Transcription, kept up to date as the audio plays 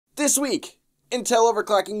This week, Intel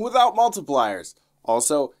overclocking without multipliers.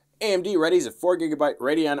 Also, AMD Readies a 4GB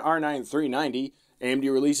Radeon R9 390. AMD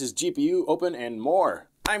releases GPUOpen and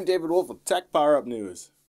more. I'm David Wolf with TechPowerUp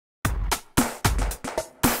News.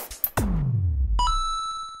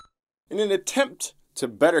 In an attempt to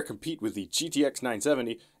better compete with the GTX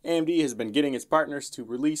 970, AMD has been getting its partners to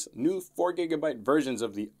release new 4GB versions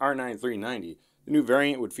of the R9 390. The new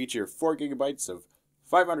variant would feature 4GB of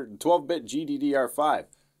 512-bit GDDR5.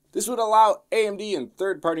 This would allow AMD and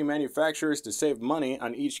third-party manufacturers to save money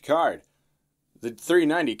on each card. The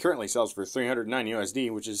 390 currently sells for $309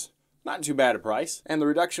 USD, which is not too bad a price, and the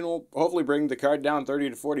reduction will hopefully bring the card down $30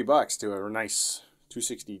 to $40 to a nice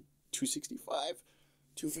 $260, $265,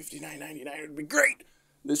 $259.99 would be great.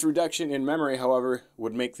 This reduction in memory, however,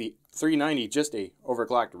 would make the 390 just a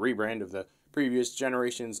overclocked rebrand of the previous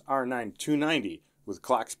generation's R9 290, with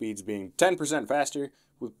clock speeds being 10% faster,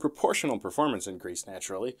 with proportional performance increase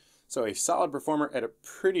naturally, so a solid performer at a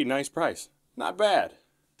pretty nice price. Not bad.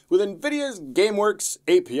 With NVIDIA's GameWorks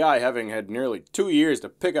API having had nearly 2 years to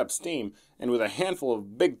pick up steam, and with a handful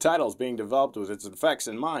of big titles being developed with its effects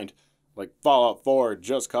in mind, like Fallout 4,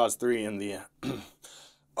 Just Cause 3, and the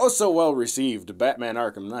oh-so-well-received Batman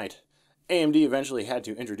Arkham Knight, AMD eventually had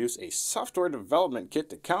to introduce a software development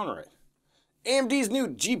kit to counter it. AMD's new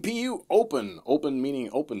GPUOpen, open meaning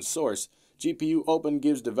open source, GPUOpen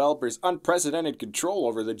gives developers unprecedented control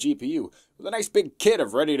over the GPU, with a nice big kit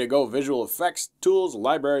of ready-to-go visual effects, tools,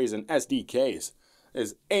 libraries, and SDKs.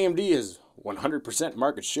 As AMD has 100%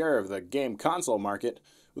 market share of the game console market,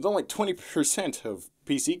 with only 20% of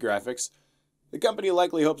PC graphics, the company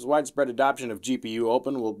likely hopes widespread adoption of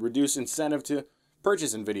GPUOpen will reduce incentive to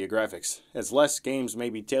purchase NVIDIA graphics, as less games may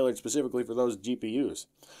be tailored specifically for those GPUs.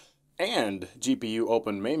 And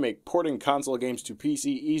GPUOpen may make porting console games to PC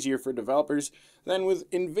easier for developers than with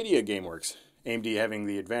NVIDIA GameWorks, AMD having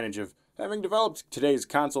the advantage of having developed today's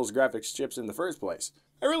console's graphics chips in the first place.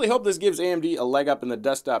 I really hope this gives AMD a leg up in the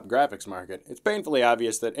desktop graphics market. It's painfully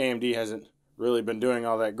obvious that AMD hasn't really been doing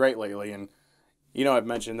all that great lately, and you know I've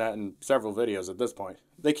mentioned that in several videos at this point.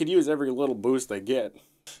 They could use every little boost they get.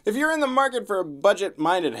 If you're in the market for a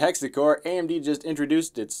budget-minded hexacore, AMD just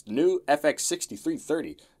introduced its new FX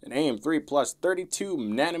 6330, an AM3 plus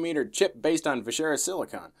 32nm chip based on Vishera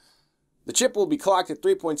Silicon. The chip will be clocked at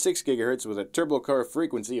 3.6 GHz with a turbo core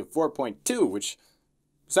frequency of 4.2, which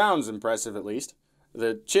sounds impressive at least.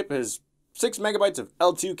 The chip has 6 MB of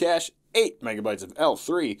L2 cache, 8 MB of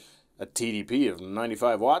L3, a TDP of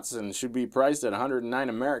 95 watts, and should be priced at 109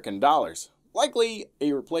 American dollars. Likely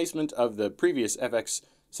a replacement of the previous FX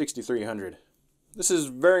 6300. This is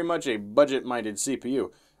very much a budget-minded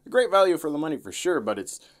CPU. A great value for the money for sure, but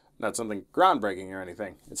it's not something groundbreaking or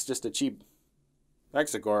anything. It's just a cheap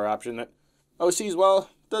hexacore option that OCs, well,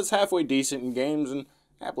 does halfway decent in games and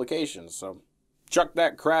applications, so chuck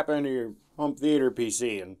that crap into your home theater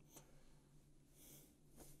PC and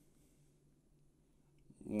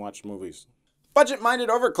watch movies. Budget-minded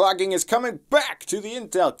overclocking is coming back to the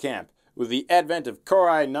Intel camp, with the advent of Core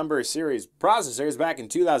i number series processors back in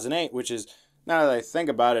 2008, which is, now that I think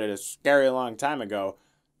about it, a scary long time ago.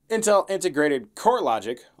 Intel integrated Core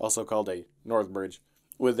Logic, also called a North Bridge,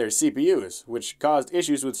 with their CPUs, which caused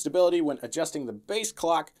issues with stability when adjusting the base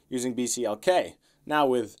clock using BCLK. Now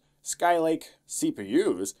with Skylake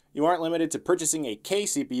CPUs, you aren't limited to purchasing a K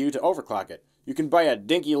CPU to overclock it. You can buy a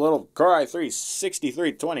dinky little Core i3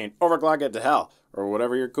 6320 and overclock it to hell, or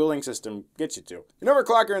whatever your cooling system gets you to. An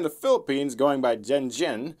overclocker in the Philippines going by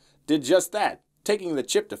Genjin did just that, taking the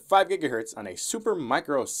chip to 5 GHz on a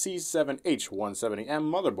Supermicro C7H170M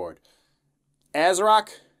motherboard. ASRock,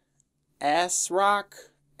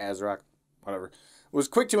 whatever, was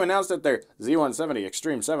quick to announce that their Z170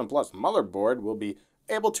 Extreme 7 Plus motherboard will be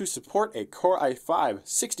able to support a Core i5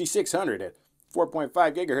 6600 at 4.5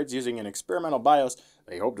 GHz using an experimental BIOS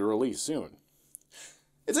they hope to release soon.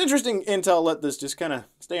 It's interesting Intel let this just kind of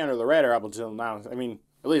stay under the radar up until now. I mean,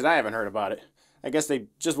 at least I haven't heard about it. I guess they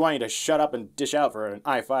just want you to shut up and dish out for an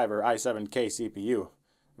i5 or i7K CPU.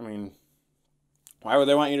 I mean, why would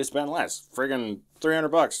they want you to spend less? Friggin'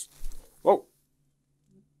 $300. Whoa.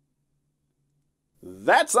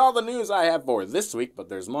 That's all the news I have for this week, but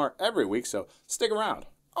there's more every week, so stick around.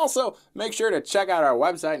 Also, make sure to check out our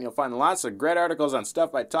website and you'll find lots of great articles on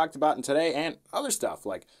stuff I talked about in today and other stuff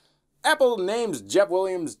like Apple names Jeff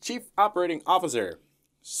Williams Chief Operating Officer.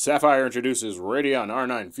 Sapphire introduces Radeon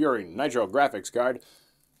R9 Fury Nitro graphics card.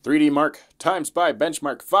 3D Mark Time Spy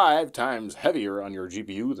Benchmark 5 times heavier on your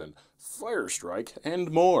GPU than Firestrike, and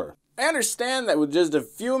more. I understand that with just a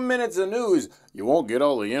few minutes of news, you won't get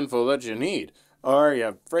all the info that you need. Or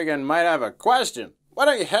you friggin' might have a question. Why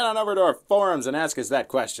don't you head on over to our forums and ask us that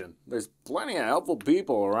question? There's plenty of helpful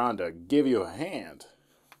people around to give you a hand.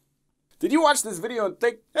 Did you watch this video and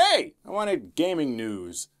think, hey, I wanted gaming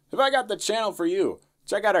news? Have I got the channel for you?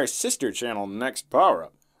 Check out our sister channel,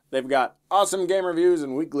 TechPowerUp. They've got awesome game reviews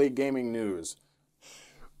and weekly gaming news.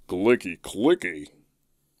 Clicky, clicky.